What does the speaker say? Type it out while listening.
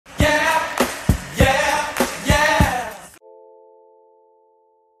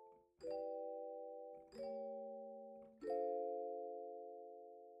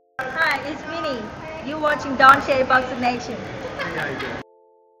watching Dontaesboxingnation.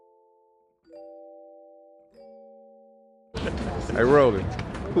 Hey Rolli,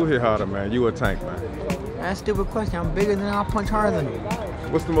 who hit harder, man? You or Tank, man? That's a stupid question. I'm bigger than I'll punch harder than him.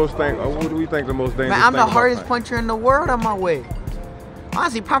 What's the most thing? What do we think the most dangerous? Man, I'm thing the about hardest Tank? puncher in the world on my way.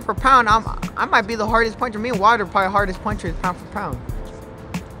 Honestly, pound for pound, I might be the hardest puncher. Me and Wilder probably hardest punchers pound for pound.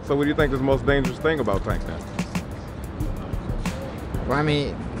 So what do you think is the most dangerous thing about Tank then? Well, I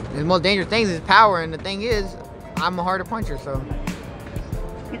mean, the most dangerous thing is power, and the thing is, I'm a harder puncher, so.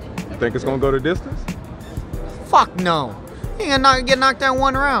 You think it's gonna go the distance? Fuck no. He gonna get knocked out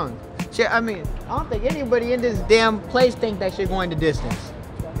one round. Shit, I mean, I don't think anybody in this damn place think that shit going the distance.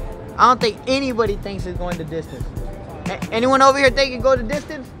 I don't think anybody thinks it's going the distance. Anyone over here think it go the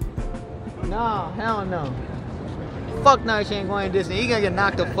distance? No, hell no. Fuck no, she ain't going the distance. He gonna get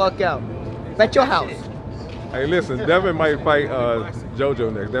knocked the fuck out. Bet your house. Hey, listen, Devin might fight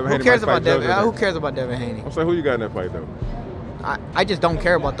JoJo next. Devin Who Haney cares might about fight Devin? JoJo Who next. cares about Devin Haney? I'm saying, who you got in that fight though? I just don't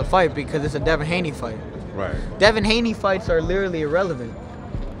care about the fight because it's a Devin Haney fight. Right. Devin Haney fights are literally irrelevant.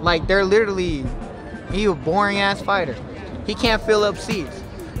 Like, they're literally, he a boring ass fighter. He can't fill up seats.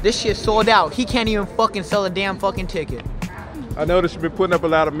 This shit sold out. He can't even fucking sell a damn fucking ticket. I noticed you've been putting up a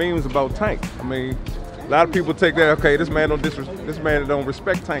lot of memes about Tank. I mean, a lot of people take that, okay, this man don't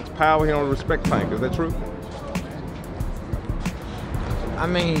respect Tank's power, he don't respect Tank. Is that true? I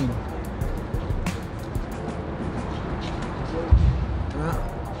mean,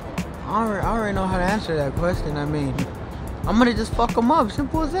 I already know how to answer that question. I mean, I'm gonna just fuck him up,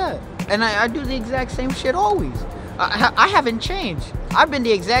 simple as that. And I do the exact same shit always. I haven't changed. I've been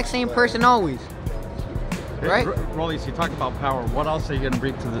the exact same person always. Right? Rolli, so you talk about power. What else are you gonna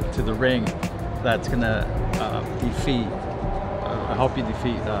bring to the ring that's gonna help you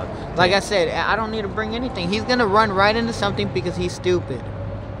defeat? Like I said, I don't need to bring anything. He's gonna run right into something because he's stupid.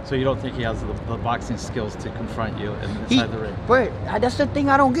 So you don't think he has the boxing skills to confront you inside the ring? But that's the thing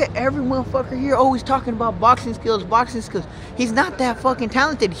I don't get. Every motherfucker here always talking about boxing skills, boxing skills. He's not that fucking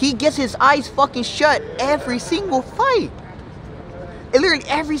talented. He gets his eyes fucking shut every single fight. Literally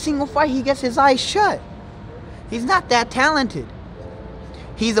every single fight he gets his eyes shut. He's not that talented.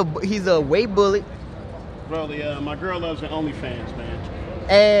 He's a weight bully. Rolli, my girl loves your OnlyFans, man.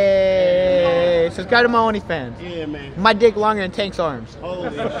 Hey, subscribe to my OnlyFans. Yeah, man. My dick longer than Tank's arms. Holy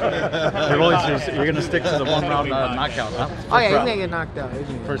shit. Hey, Rolli, so you're gonna stick to the 1 round knockout, huh? Oh yeah, he's gonna get knocked out.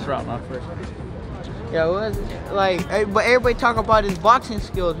 First round, not first. Yeah, well, like, but everybody talk about his boxing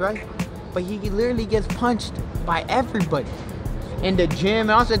skills, right? But he literally gets punched by everybody in the gym,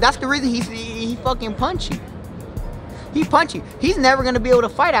 and also that's the reason he fucking punchy. He punchy. He's never gonna be able to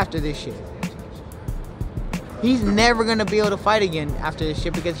fight after this shit. He's never gonna be able to fight again after this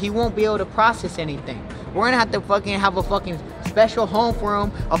shit because he won't be able to process anything. We're gonna have to fucking have a fucking special home for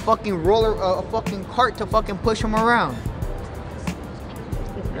him, a fucking roller, a fucking cart to fucking push him around.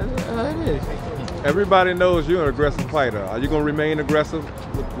 That's how it is. Everybody knows you're an aggressive fighter. Are you gonna remain aggressive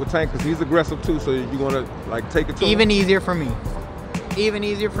with Tank? Because he's aggressive too, so you're gonna like take it to him? Even easier for me. Even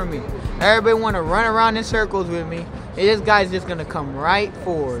easier for me. Everybody wanna run around in circles with me. And this guy's just gonna come right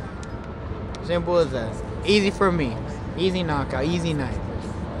forward. Simple as that. Easy for me. Easy knockout. Easy night.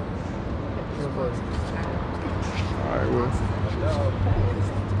 Simple as that. All right,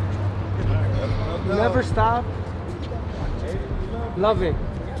 well. Never stop. Love it.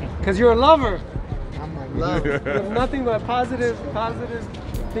 Because you're a lover. I'm a lover. You have nothing but positive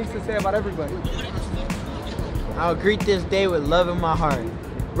things to say about everybody. I'll greet this day with love in my heart.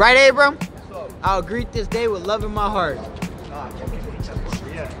 Right, Abram? I'll greet this day with love in my heart.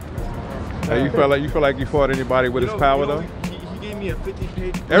 Hey, you feel like you fought anybody with his power though? He gave me a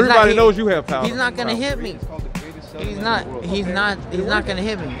 50-page. Everybody knows you have power. He's not gonna hit me. He's not gonna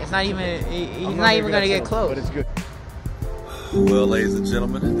hit me. It's not even. He's not even gonna get close. But it's good. Well, ladies and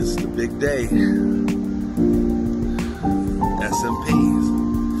gentlemen, this is the big day. SMPs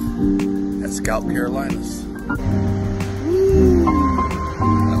at ScalpCarolinas.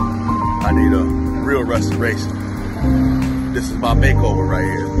 I need a real restoration. This is my makeover right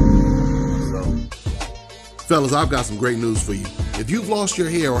here. Fellas, I've got some great news for you. If you've lost your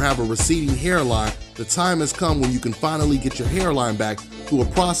hair or have a receding hairline, the time has come when you can finally get your hairline back through a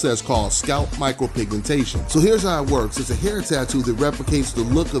process called scalp micropigmentation. So here's how it works. It's a hair tattoo that replicates the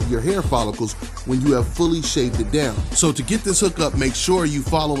look of your hair follicles when you have fully shaved it down. So to get this hookup, make sure you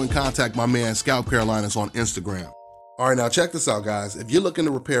follow and contact my man ScalpCarolinas on Instagram. All right, now check this out, guys. If you're looking to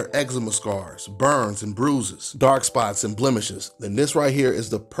repair eczema scars, burns and bruises, dark spots and blemishes, then this right here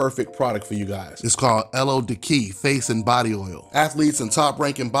is the perfect product for you guys. It's called LO Decay Face and Body Oil. Athletes and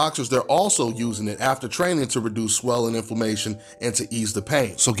top-ranking boxers, they're also using it after training to reduce swelling, inflammation, and to ease the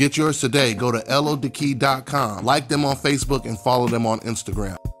pain. So get yours today. Go to lodecay.com, like them on Facebook, and follow them on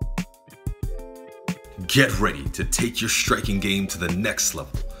Instagram. Get ready to take your striking game to the next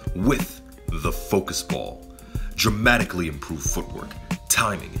level with the Focus Ball. Dramatically improve footwork,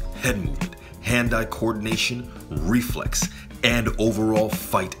 timing, head movement, hand-eye coordination, reflex, and overall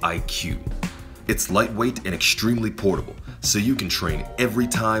fight IQ. It's lightweight and extremely portable, so you can train every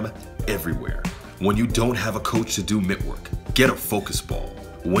time, everywhere. When you don't have a coach to do mitt work, get a Focus Ball.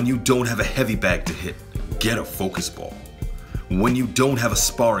 When you don't have a heavy bag to hit, get a Focus Ball. When you don't have a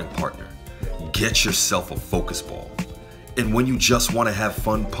sparring partner, get yourself a Focus Ball. And when you just want to have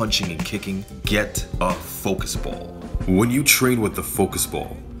fun punching and kicking, get a Focus Ball. When you train with the Focus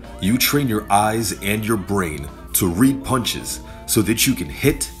Ball, you train your eyes and your brain to read punches so that you can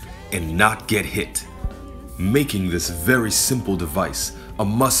hit and not get hit, making this very simple device a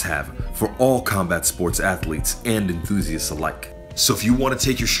must-have for all combat sports athletes and enthusiasts alike. So if you want to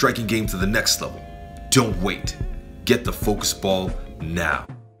take your striking game to the next level, don't wait. Get the Focus Ball now.